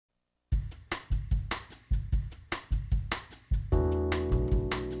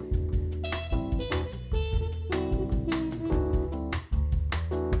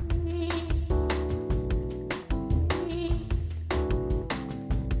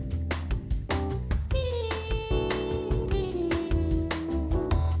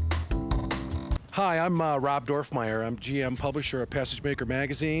Hi, I'm Rob Dorfmeyer. I'm GM publisher of PassageMaker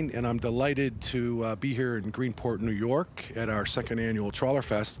Magazine, and I'm delighted to be here in Greenport, New York at our second annual Trawler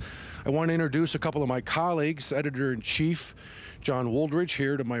Fest. I want to introduce a couple of my colleagues, Editor-in-Chief John Woldridge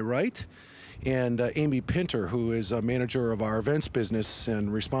here to my right, and Amy Pinter, who is a manager of our events business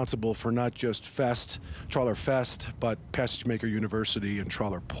and responsible for not just Trawler Fest, but PassageMaker University and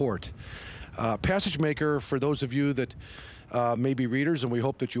Trawler Port. PassageMaker, for those of you that may be readers, and we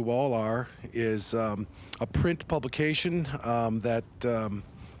hope that you all are, is a print publication that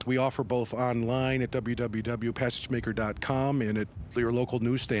we offer both online at www.passagemaker.com and at your local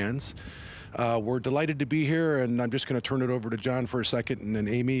newsstands. We're delighted to be here, and I'm just going to turn it over to John for a second, and then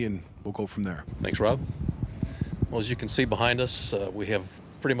Amy, and we'll go from there. Thanks, Rob. Well, as you can see behind us, we have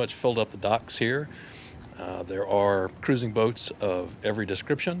pretty much filled up the docks here. There are cruising boats of every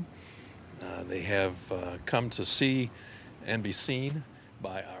description. They have come to see and be seen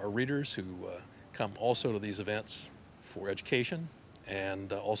by our readers who come also to these events for education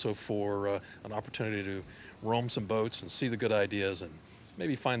and also for an opportunity to roam some boats and see the good ideas and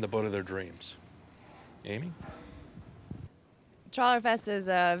maybe find the boat of their dreams. Amy? Trawler Fest is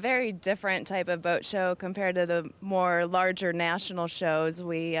a very different type of boat show compared to the more larger national shows.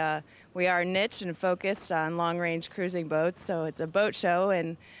 We are niche and focused on long-range cruising boats, so it's a boat show.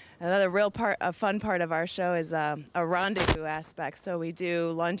 And another a fun part of our show is a rendezvous aspect. So we do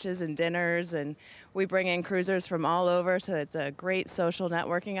lunches and dinners, and we bring in cruisers from all over, so it's a great social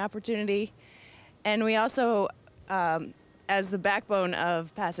networking opportunity. And we also, as the backbone of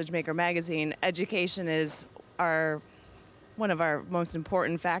PassageMaker Magazine, education is one of our most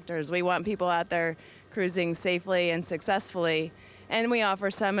important factors. We want people out there cruising safely and successfully, and we offer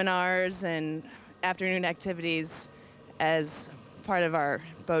seminars and afternoon activities as part of our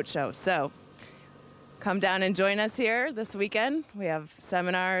boat show. So come down and join us here this weekend. We have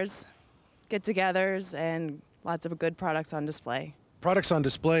seminars, get-togethers, and lots of good products on display. Products on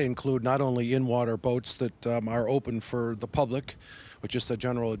display include not only in-water boats that are open for the public, with just a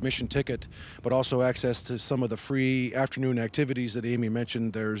general admission ticket, but also access to some of the free afternoon activities that Amy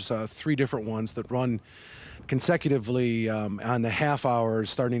mentioned. There's 3 different ones that run consecutively on the half hours,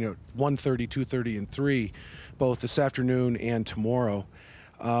 starting at 1:30, 2:30, and 3, both this afternoon and tomorrow.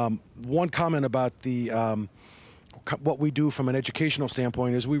 One comment about what we do from an educational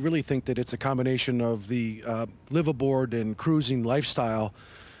standpoint is we really think that it's a combination of the live aboard and cruising lifestyle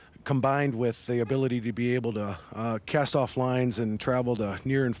combined with the ability to be able to cast off lines and travel to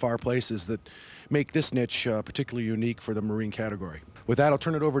near and far places that make this niche particularly unique for the marine category. With that, I'll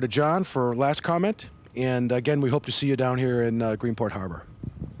turn it over to John for last comment. And again, we hope to see you down here in Greenport Harbor.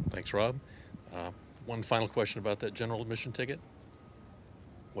 Thanks, Rob. One final question about that general admission ticket.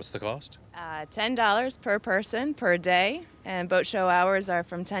 What's the cost? $10 per person per day, and boat show hours are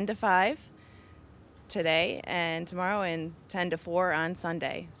from 10 to 5 today and tomorrow, and 10 to 4 on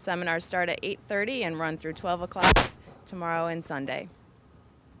Sunday. Seminars start at 8:30 and run through 12 o'clock tomorrow and Sunday.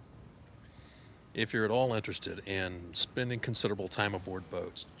 If you're at all interested in spending considerable time aboard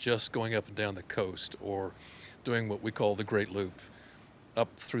boats, just going up and down the coast or doing what we call the Great Loop, up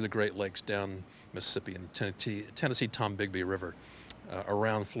through the Great Lakes, down Mississippi and Tennessee Tombigbee River,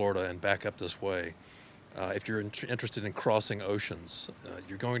 around Florida and back up this way, if you're interested in crossing oceans,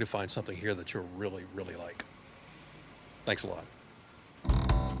 you're going to find something here that you'll really, really like. Thanks a lot.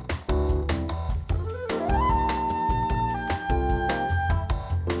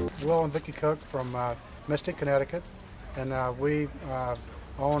 Will and Vicki Cook from Mystic, Connecticut, and we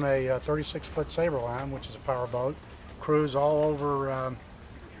own a 36-foot Saberline, which is a power boat, cruise all over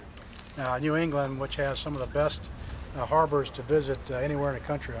New England, which has some of the best harbors to visit anywhere in the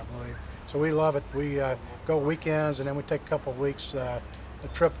country, I believe. So we love it. We go weekends, and then we take a couple of weeks. The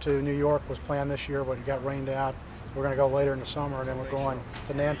trip to New York was planned this year, but it got rained out. We're going to go later in the summer, and then we're going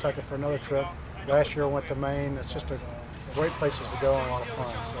to Nantucket for another trip. Last year we went to Maine. It's just great places to go and a lot of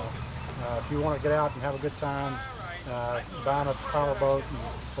fun. So if you want to get out and have a good time, buying a power boat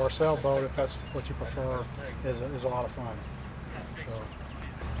or a sailboat, if that's what you prefer, is a lot of fun. So.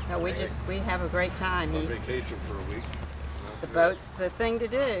 No, we have a great time. Vacation for a week. The boat's the thing to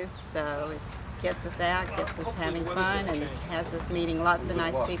do, so it gets us out, gets us having fun, and has us meeting lots of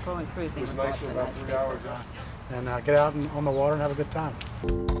nice people and cruising with lots of nice people. And get out on the water and have a good time.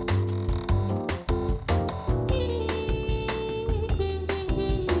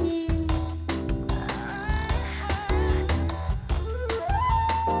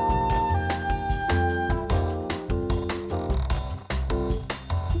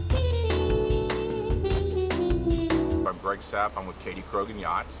 I'm with Katie Krogan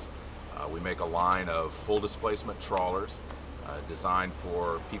Yachts. We make a line of full displacement trawlers designed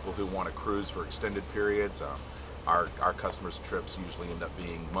for people who want to cruise for extended periods. Our customers' trips usually end up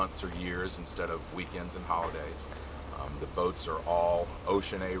being months or years instead of weekends and holidays. The boats are all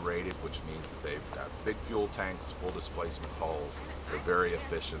Ocean A rated, which means that they've got big fuel tanks, full displacement hulls. They're very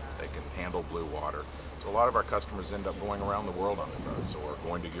efficient. They can handle blue water. So a lot of our customers end up going around the world on their boats, or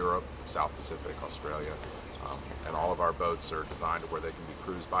going to Europe, South Pacific, Australia. And all of our boats are designed to where they can be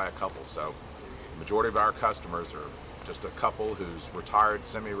cruised by a couple. So the majority of our customers are just a couple who's retired,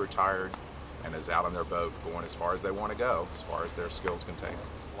 semi-retired, and is out on their boat going as far as they want to go, as far as their skills can take them.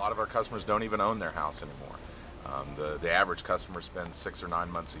 A lot of our customers don't even own their house anymore. The average customer spends 6 or 9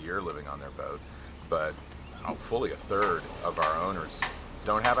 months a year living on their boat, but fully a third of our owners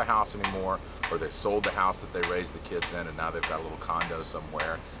don't have a house anymore, or they sold the house that they raised the kids in and now they've got a little condo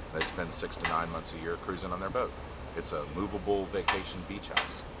somewhere. They spend 6 to 9 months a year cruising on their boat. It's a movable vacation beach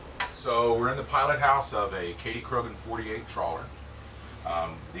house. So we're in the pilot house of a Katie Krogan 48 trawler.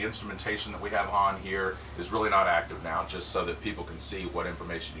 The instrumentation that we have on here is really not active now, just so that people can see what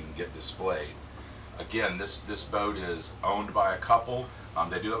information you can get displayed. Again, this boat is owned by a couple.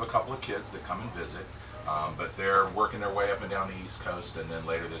 They do have a couple of kids that come and visit, but they're working their way up and down the East Coast, and then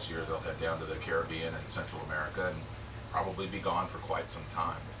later this year they'll head down to the Caribbean and Central America and probably be gone for quite some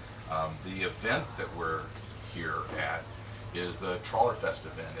time. The event that we're here at is the Trawler Fest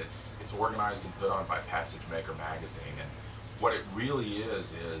event. It's organized and put on by PassageMaker Magazine, and what it really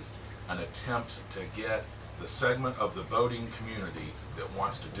is an attempt to get the segment of the boating community that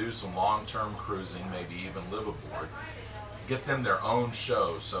wants to do some long-term cruising, maybe even live aboard, get them their own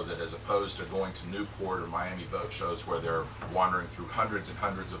show, so that as opposed to going to Newport or Miami boat shows where they're wandering through hundreds and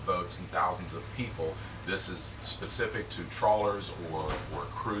hundreds of boats and thousands of people, this is specific to trawlers or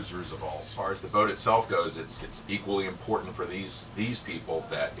cruisers of all. As far as the boat itself goes, it's equally important for these people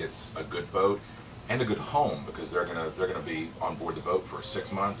that it's a good boat and a good home, because they're gonna be on board the boat for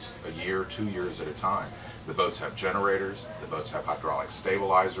 6 months, a year, 2 years at a time. The boats have generators, the boats have hydraulic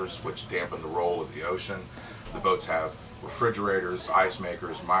stabilizers which dampen the roll of the ocean. The boats have refrigerators, ice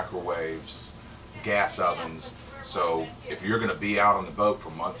makers, microwaves, gas ovens. So if you're going to be out on the boat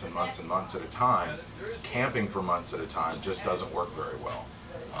for months and months and months at a time, camping for months at a time just doesn't work very well.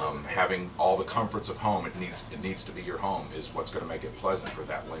 Having all the comforts of home, it needs to be your home, is what's going to make it pleasant for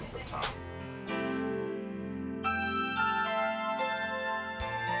that length of time.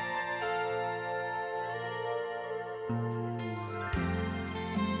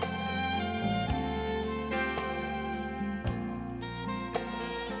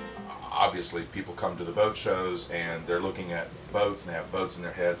 Obviously, people come to the boat shows and they're looking at boats, and they have boats in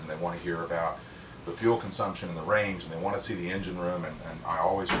their heads, and they want to hear about the fuel consumption and the range, and they want to see the engine room, and I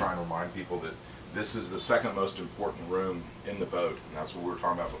always try and remind people that this is the second most important room in the boat, and that's what we were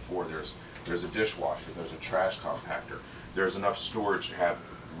talking about before. There's a dishwasher, there's a trash compactor, there's enough storage to have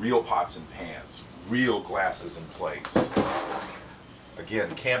real pots and pans, real glasses and plates.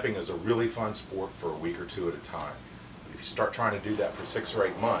 Again, camping is a really fun sport for a week or two at a time. If you start trying to do that for 6 or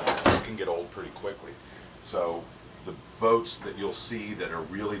 8 months, it can get old pretty quickly. So the boats that you'll see that are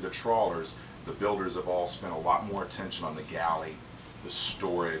really the trawlers, the builders have all spent a lot more attention on the galley, the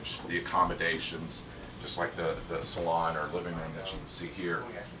storage, the accommodations, just like the salon or living room that you can see here,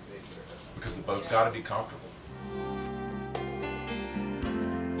 because the boat's got to be comfortable.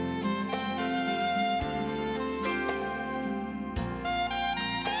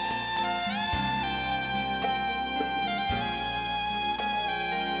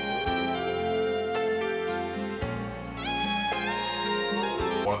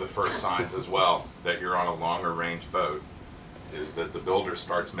 One of the first signs as well that you're on a longer range boat is that the builder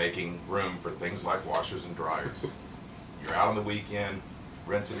starts making room for things like washers and dryers. You're out on the weekend,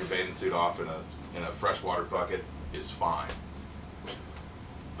 rinsing your bathing suit off in a freshwater bucket is fine.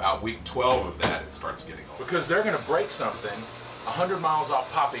 About week 12 of that, it starts getting old. Because they're going to break something 100 miles off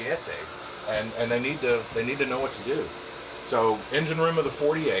Papeete, and they need to know what to do. So engine room of the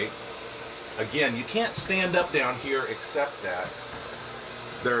 48. Again, you can't stand up down here except that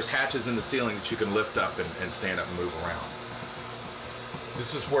there's hatches in the ceiling that you can lift up and stand up and move around.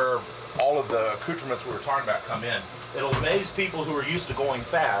 This is where all of the accoutrements we were talking about come in. It'll amaze people who are used to going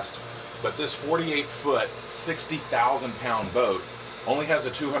fast, but this 48-foot, 60,000-pound boat only has a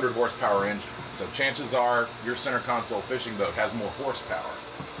 200 horsepower engine. So chances are your center console fishing boat has more horsepower.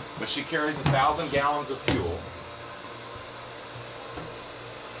 But she carries 1,000 gallons of fuel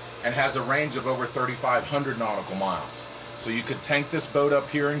and has a range of over 3,500 nautical miles. So you could tank this boat up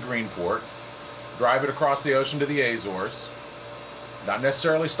here in Greenport, drive it across the ocean to the Azores, not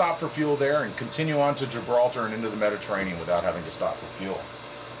necessarily stop for fuel there, and continue on to Gibraltar and into the Mediterranean without having to stop for fuel.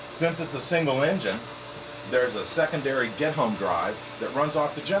 Since it's a single engine, there's a secondary get-home drive that runs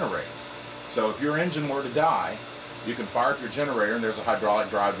off the generator. So if your engine were to die, you can fire up your generator and there's a hydraulic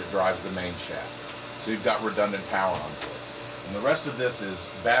drive that drives the main shaft. So you've got redundant power on board. And the rest of this is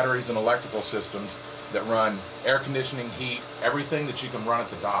batteries and electrical systems that run air conditioning, heat, everything that you can run at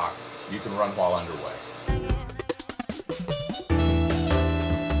the dock, you can run while underway.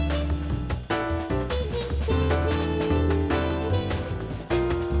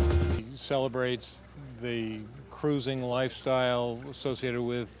 Celebrates the cruising lifestyle associated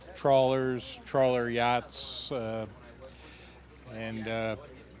with trawlers, trawler yachts, and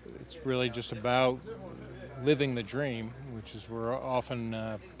it's really just about living the dream, which is where often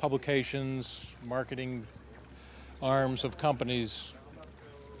publications, marketing arms of companies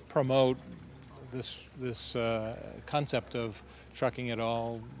promote this concept of trucking it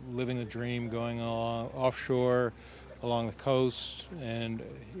all, living the dream, going offshore, along the coast. And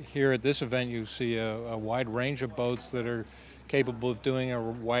here at this event you see a wide range of boats that are capable of doing a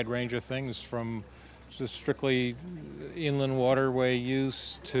wide range of things, from just strictly inland waterway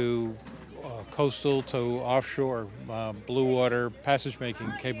use to coastal to offshore, blue water passage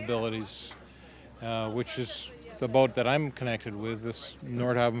making capabilities, which is the boat that I'm connected with. This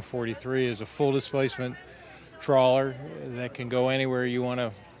Nordhaven 43 is a full displacement trawler that can go anywhere you want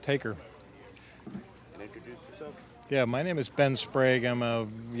to take her. Yeah, my name is Ben Sprague. I'm a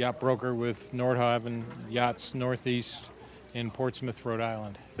yacht broker with Nordhaven Yachts Northeast in Portsmouth, Rhode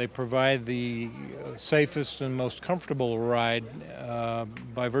Island. They provide the safest and most comfortable ride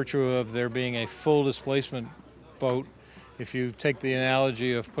by virtue of there being a full displacement boat. If you take the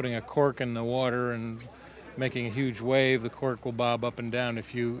analogy of putting a cork in the water and making a huge wave, the cork will bob up and down.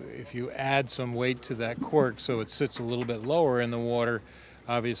 If you add some weight to that cork so it sits a little bit lower in the water,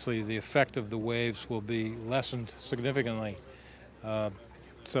 obviously the effect of the waves will be lessened significantly,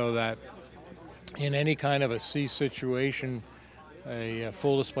 so that in any kind of a sea situation, a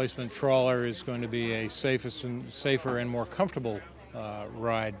full displacement trawler is going to be a safer and more comfortable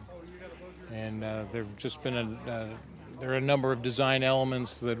ride. And there are a number of design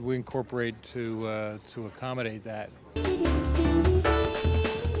elements that we incorporate to accommodate that.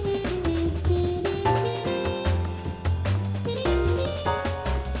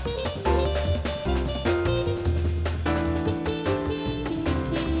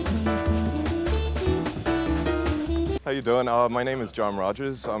 How you doing? My name is John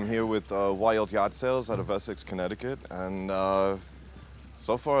Rogers. I'm here with Wild Yacht Sales out of Essex, Connecticut, and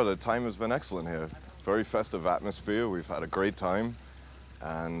so far the time has been excellent here. Very festive atmosphere. We've had a great time,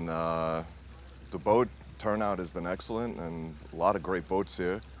 and the boat turnout has been excellent, and a lot of great boats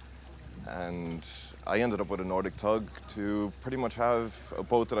here. And I ended up with a Nordic tug to pretty much have a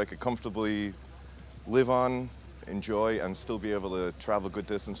boat that I could comfortably live on, enjoy, and still be able to travel good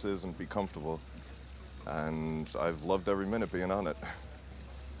distances and be comfortable. And I've loved every minute being on it.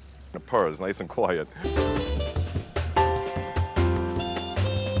 The purr is nice and quiet.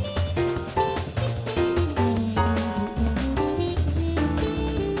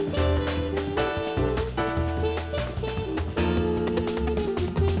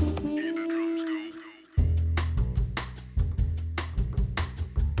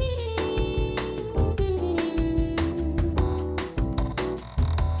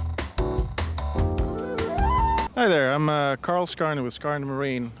 Hi there, I'm Carl Skarner with Skarner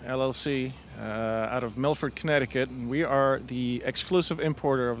Marine, LLC, out of Milford, Connecticut. And we are the exclusive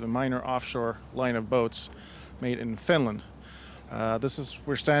importer of the minor offshore line of boats made in Finland.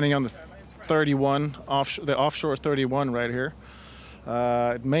 We're standing on the 31, the offshore 31 right here.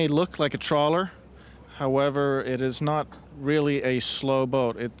 It may look like a trawler, however, it is not really a slow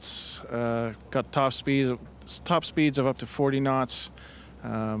boat. It's got top speeds of up to 40 knots.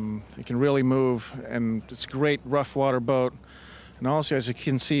 It can really move, and it's a great rough water boat. And also, as you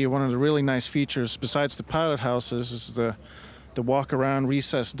can see, one of the really nice features, besides the pilot houses, is the walk-around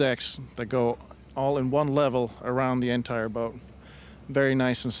recessed decks that go all in one level around the entire boat. Very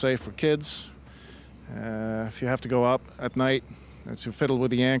nice and safe for kids. If you have to go up at night to fiddle with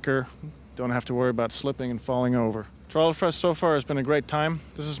the anchor, don't have to worry about slipping and falling over. Trawler Fest so far has been a great time.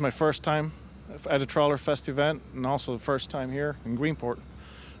 This is my first time at a Trawler Fest event, and also the first time here in Greenport.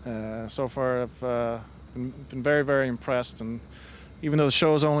 So far I've been very, very impressed, and even though the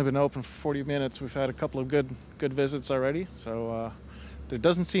show has only been open for 40 minutes, we've had a couple of good visits already. So it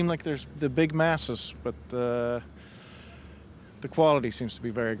doesn't seem like there's the big masses, but the quality seems to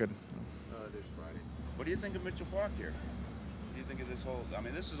be very good. This Friday. What do you think of Mitchell Park here? What do you think of this whole, I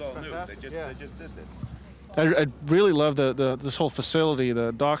mean, this is all new. They just did this. I really love this whole facility.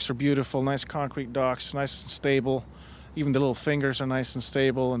 The docks are beautiful, nice concrete docks, nice and stable. Even the little fingers are nice and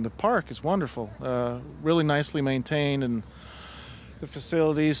stable, and the park is wonderful. Really nicely maintained, and the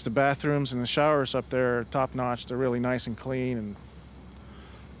facilities, the bathrooms, and the showers up there are top-notch. They're really nice and clean, and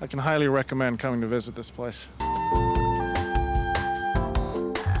I can highly recommend coming to visit this place.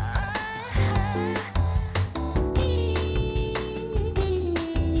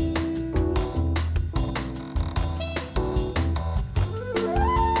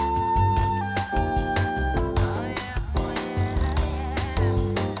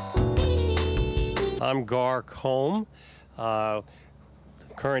 I'm Gar Combe,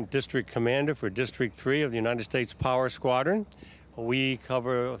 current district commander for District 3 of the United States Power Squadron. We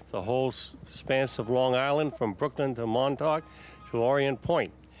cover the whole span of Long Island from Brooklyn to Montauk to Orient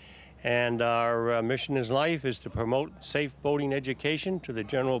Point. And our mission in life is to promote safe boating education to the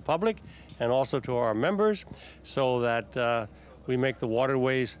general public and also to our members so that we make the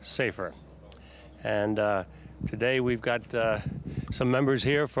waterways safer. And today we've got some members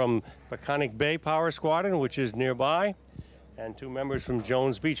here from Peconic Bay Power Squadron, which is nearby, and 2 members from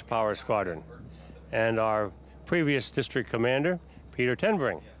Jones Beach Power Squadron, and our previous district commander, Peter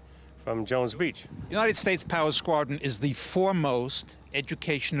Tenbring, from Jones Beach. United States Power Squadron is the foremost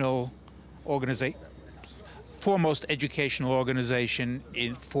educational organization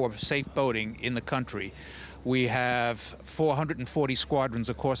for safe boating in the country. We have 440 squadrons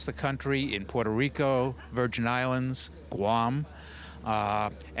across the country in Puerto Rico, Virgin Islands, Guam,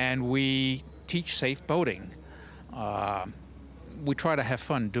 and we teach safe boating. We try to have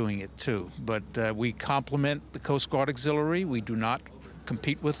fun doing it too, but we complement the Coast Guard Auxiliary. We do not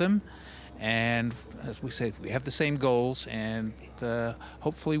compete with them, and as we say, we have the same goals, and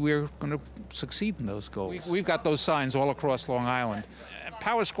hopefully we're going to succeed in those goals. We've got those signs all across Long Island.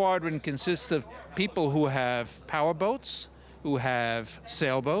 Power Squadron consists of people who have power boats, who have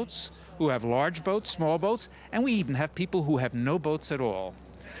sailboats, who have large boats, small boats, and we even have people who have no boats at all.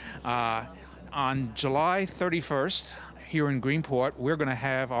 On July 31st, here in Greenport, we're going to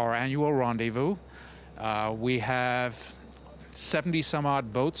have our annual rendezvous. We have 70 some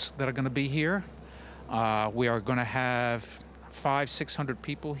odd boats that are going to be here. We are going to have 500-600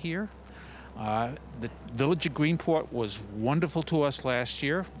 people here. The Village of Greenport was wonderful to us last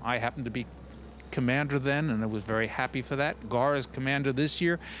year. I happened to be commander then, and I was very happy for that. Gar is commander this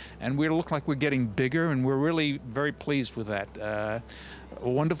year, and we look like we're getting bigger, and we're really very pleased with that. A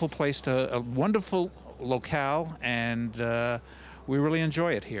wonderful place, a wonderful locale, and we really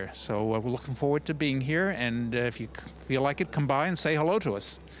enjoy it here. So we're looking forward to being here, and if you feel like it, come by and say hello to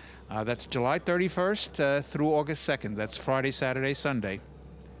us. That's July 31st through August 2nd. That's Friday, Saturday, Sunday.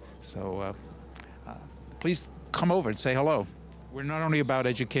 So please come over and say hello. We're not only about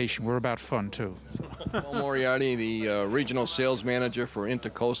education, we're about fun too. Paul Moriarty, the regional sales manager for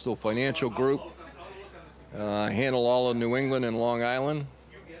Intercoastal Financial Group. I handle all of New England and Long Island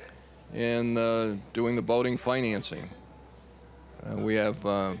and doing the boating financing. We have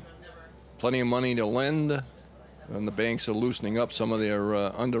plenty of money to lend, and the banks are loosening up some of their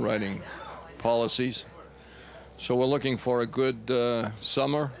underwriting policies. So we're looking for a good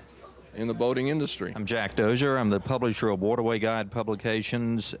summer in the boating industry. I'm Jack Dozier. I'm the publisher of Waterway Guide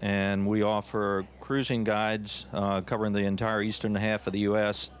Publications, and we offer cruising guides covering the entire eastern half of the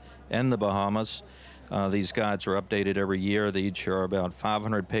U.S. and the Bahamas. These guides are updated every year. They each are about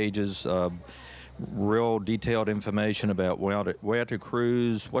 500 pages of real detailed information about where to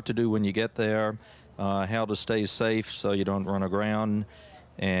cruise, what to do when you get there, how to stay safe so you don't run aground,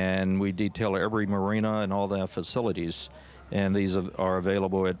 and we detail every marina and all their facilities. And these are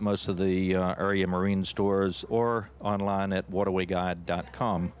available at most of the area marine stores or online at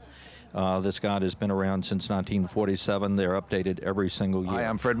waterwayguide.com. This guide has been around since 1947. They're updated every single year. Hi,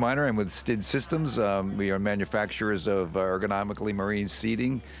 I'm Fred Miner. I'm with STID Systems. We are manufacturers of ergonomically marine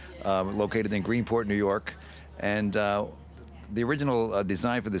seating located in Greenport, New York. And the original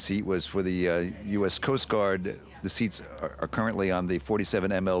design for the seat was for the U.S. Coast Guard. The seats are currently on the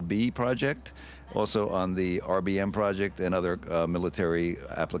 47 MLB project, also on the RBM project and other military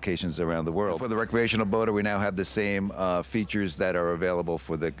applications around the world. For the recreational boater, we now have the same features that are available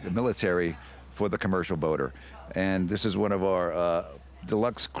for the military for the commercial boater. And this is one of our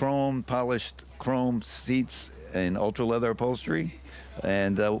deluxe polished chrome seats in ultra leather upholstery.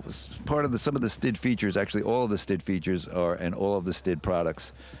 And part of some of the STID features, actually all of the STID features are in all of the STID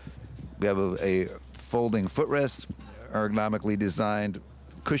products. We have a folding footrest, ergonomically designed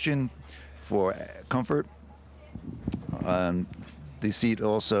cushion for comfort. The seat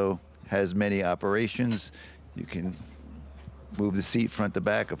also has many operations. You can move the seat front to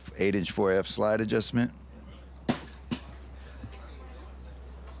back, a 8-inch 4F slide adjustment.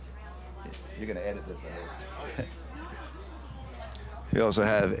 You're going to edit this, I hope. We also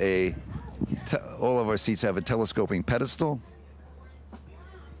have all of our seats have a telescoping pedestal.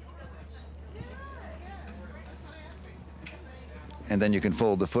 And then you can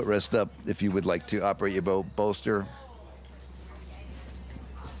fold the footrest up if you would like to operate your boat bolster.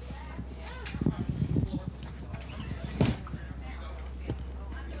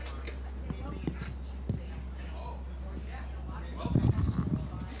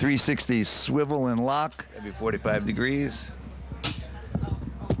 .360 swivel and lock, every 45 degrees.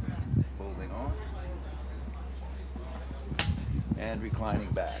 Folding off. And reclining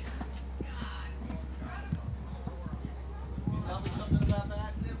back.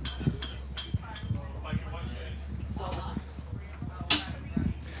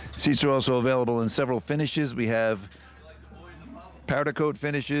 Seats are also available in several finishes. We have powder coat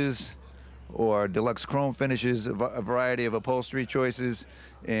finishes or deluxe chrome finishes, a variety of upholstery choices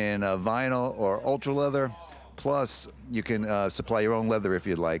in vinyl or ultra leather. Plus, you can supply your own leather if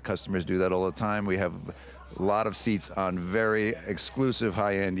you'd like. Customers do that all the time. We have a lot of seats on very exclusive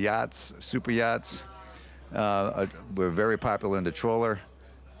high-end yachts, super yachts. We're very popular in the trawler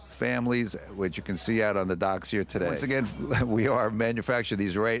families, which you can see out on the docks here today. Once again, we are manufacture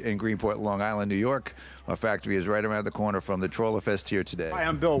these right in Greenport, Long Island, New York. Our factory is right around the corner from the Trawler Fest here today. Hi,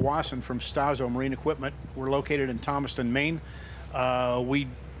 I'm Bill Wasson from Stazo Marine Equipment. We're located in Thomaston, Maine. We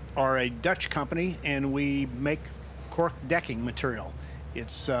are a Dutch company, and we make cork decking material.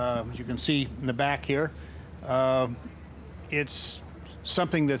 It's, as you can see in the back here, it's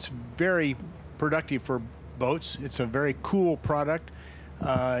something that's very productive for boats. It's a very cool product.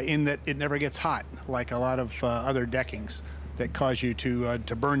 In that it never gets hot, like a lot of other deckings that cause you to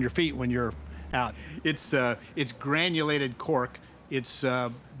burn your feet when you're out. It's granulated cork. It's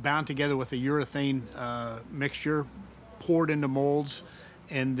bound together with a urethane mixture, poured into molds,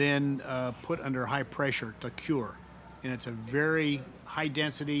 and then put under high pressure to cure. And it's a very high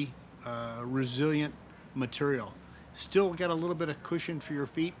density, resilient material. Still got a little bit of cushion for your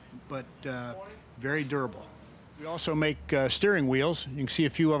feet, but very durable. We also make steering wheels. You can see a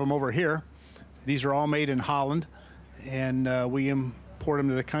few of them over here. These are all made in Holland, and we import them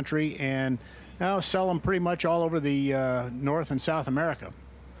to the country and now sell them pretty much all over the North and South America.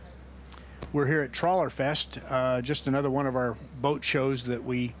 We're here at Trawler Fest, just another one of our boat shows that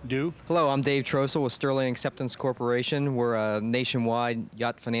we do. Hello, I'm Dave Trossel with Sterling Acceptance Corporation. We're a nationwide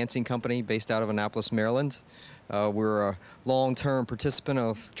yacht financing company based out of Annapolis, Maryland. We're a long-term participant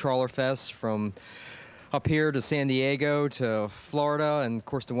of Trawler Fest from up here to San Diego to Florida, and of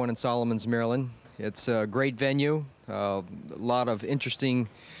course the one in Solomons, Maryland. It's a great venue, a lot of interesting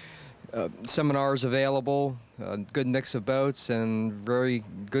seminars available, a good mix of boats, and very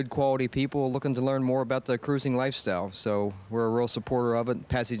good quality people looking to learn more about the cruising lifestyle. So we're a real supporter of it.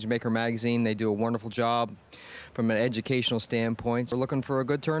 PassageMaker Magazine, they do a wonderful job from an educational standpoint. We're looking for a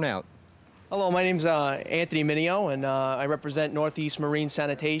good turnout. Hello, my name's Anthony Minio, and I represent Northeast Marine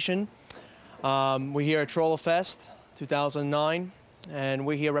Sanitation. We're here at Trawler Fest 2009, and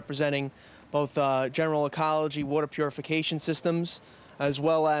we're here representing both general ecology water purification systems, as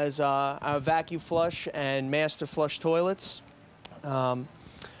well as our vacuum flush and master flush toilets.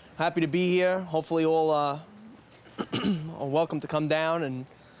 Happy to be here. Hopefully all are welcome to come down and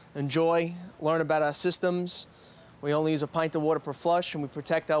enjoy, learn about our systems. We only use a pint of water per flush, and we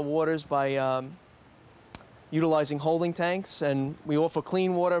protect our waters by utilizing holding tanks, and we offer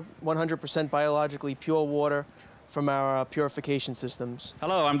clean water, 100% biologically pure water from our purification systems.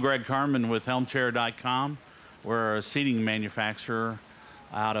 Hello, I'm Greg Carmen with HelmChair.com. We're a seating manufacturer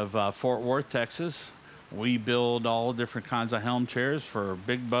out of Fort Worth, Texas. We build all different kinds of helm chairs for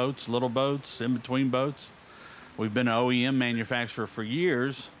big boats, little boats, in-between boats. We've been an OEM manufacturer for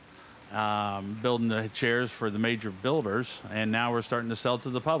years, building the chairs for the major builders, and now we're starting to sell to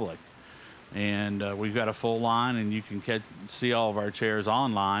the public. And we've got a full line, and you can see all of our chairs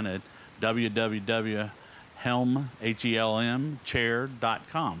online at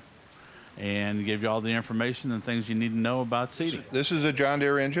www.helmchair.com, and give you all the information and things you need to know about seating. This is a John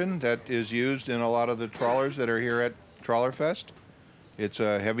Deere engine that is used in a lot of the trawlers that are here at Trawler Fest. It's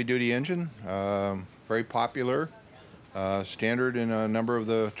a heavy-duty engine, very popular, standard in a number of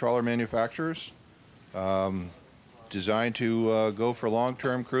the trawler manufacturers, designed to go for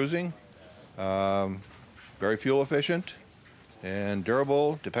long-term cruising. Very fuel efficient and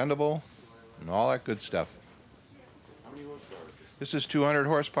durable, dependable, and all that good stuff. This is 200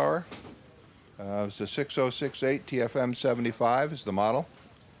 horsepower. It's a 6068 TFM 75 is the model.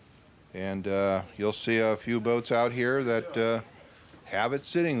 And you'll see a few boats out here that have it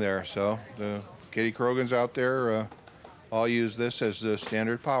sitting there. So the Kitty Crogans out there all use this as the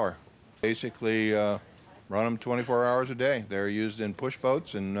standard power. Basically run them 24 hours a day. They're used in push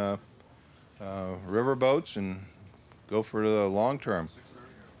boats and river boats, and go for the long term.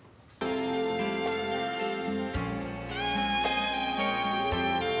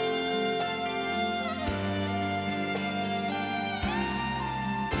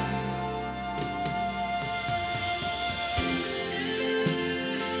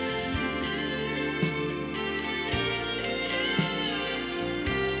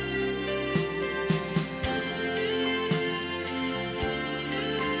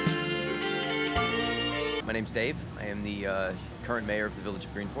 My name's Dave. I am the current mayor of the Village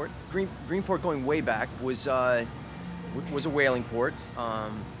of Greenport. Greenport, going way back, was a whaling port.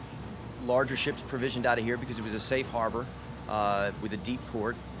 Larger ships provisioned out of here because it was a safe harbor with a deep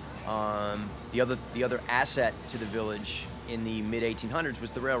port. The other asset to the village in the mid-1800s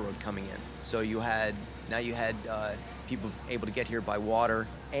was the railroad coming in. So you had people able to get here by water,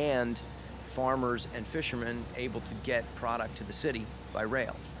 and farmers and fishermen able to get product to the city by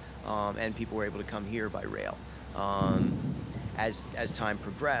rail. And people were able to come here by rail. As time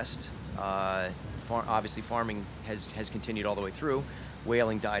progressed, obviously farming has continued all the way through.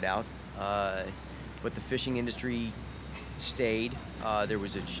 Whaling died out, but the fishing industry stayed. There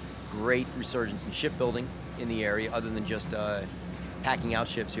was a great resurgence in shipbuilding in the area, other than just packing out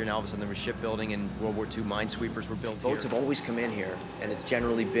ships here. Now all of a sudden there was shipbuilding, and World War II minesweepers were built here. Boats have always come in here, and it's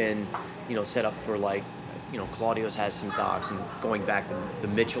generally been, set up for, like, Claudio's has some docks, and going back, the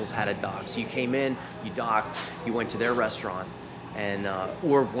Mitchells had a dock. So you came in, you docked, you went to their restaurant, and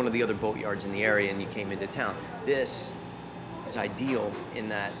or one of the other boat yards in the area, and you came into town. This is ideal in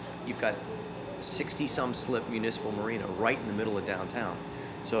that you've got 60-some slip municipal marina right in the middle of downtown.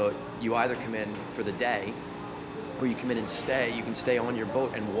 So you either come in for the day, or you come in and stay. You can stay on your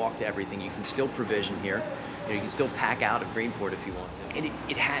boat and walk to everything. You can still provision here. You can still pack out of Greenport if you want to. And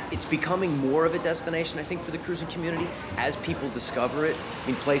it's becoming more of a destination, I think, for the cruising community as people discover it. I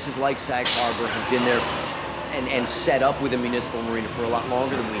mean, places like Sag Harbor have been there and set up with a municipal marina for a lot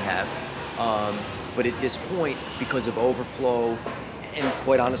longer than we have. But at this point, because of overflow, and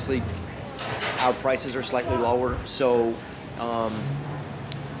quite honestly, our prices are slightly lower. So,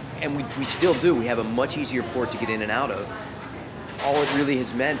 and we still do. We have a much easier port to get in and out of. All it really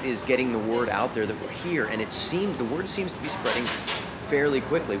has meant is getting the word out there that we're here, and the word seems to be spreading fairly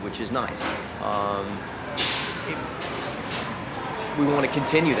quickly, which is nice. We want to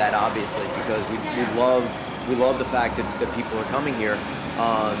continue that, obviously, because we love the fact that people are coming here.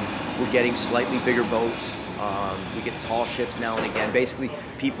 We're getting slightly bigger boats. We get tall ships now and again. Basically,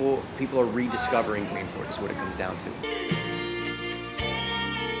 people are rediscovering Greenport is what it comes down to.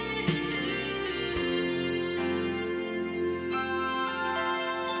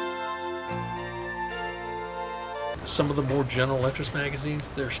 Some of the more general interest magazines,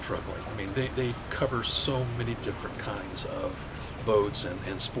 they're struggling. I mean, they cover so many different kinds of boats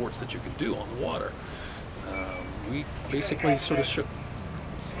and sports that you can do on the water. We basically sort of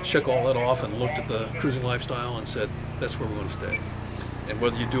shook all that off and looked at the cruising lifestyle and said, that's where we're going to stay. And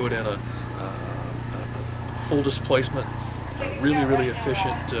whether you do it in a full displacement, really, really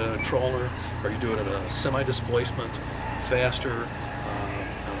efficient trawler, or you do it in a semi-displacement, faster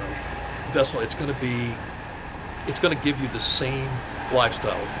vessel, it's going to give you the same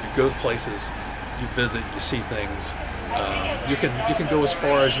lifestyle. You go to places, you visit, you see things. You can go as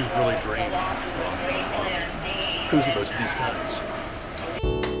far as you really dream on cruising boats of these kinds.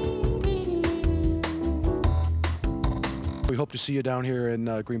 We hope to see you down here in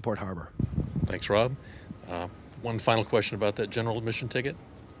Greenport Harbor. Thanks, Rob. One final question about that general admission ticket.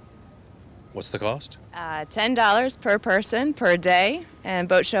 What's the cost? $10 per person per day, and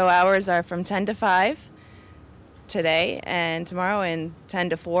boat show hours are from 10 to 5 today and tomorrow, and 10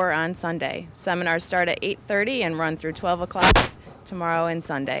 to 4 on Sunday. Seminars start at 8:30 and run through 12 o'clock tomorrow and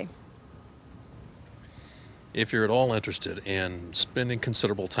Sunday. If you're at all interested in spending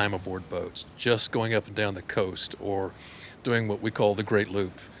considerable time aboard boats, just going up and down the coast, or doing what we call the Great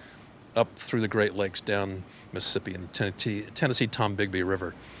Loop, up through the Great Lakes, down Mississippi and Tennessee Tombigbee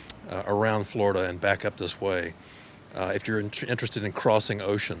River, around Florida and back up this way, if you're interested in crossing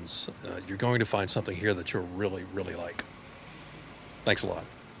oceans, you're going to find something here that you'll really, really like. Thanks a lot.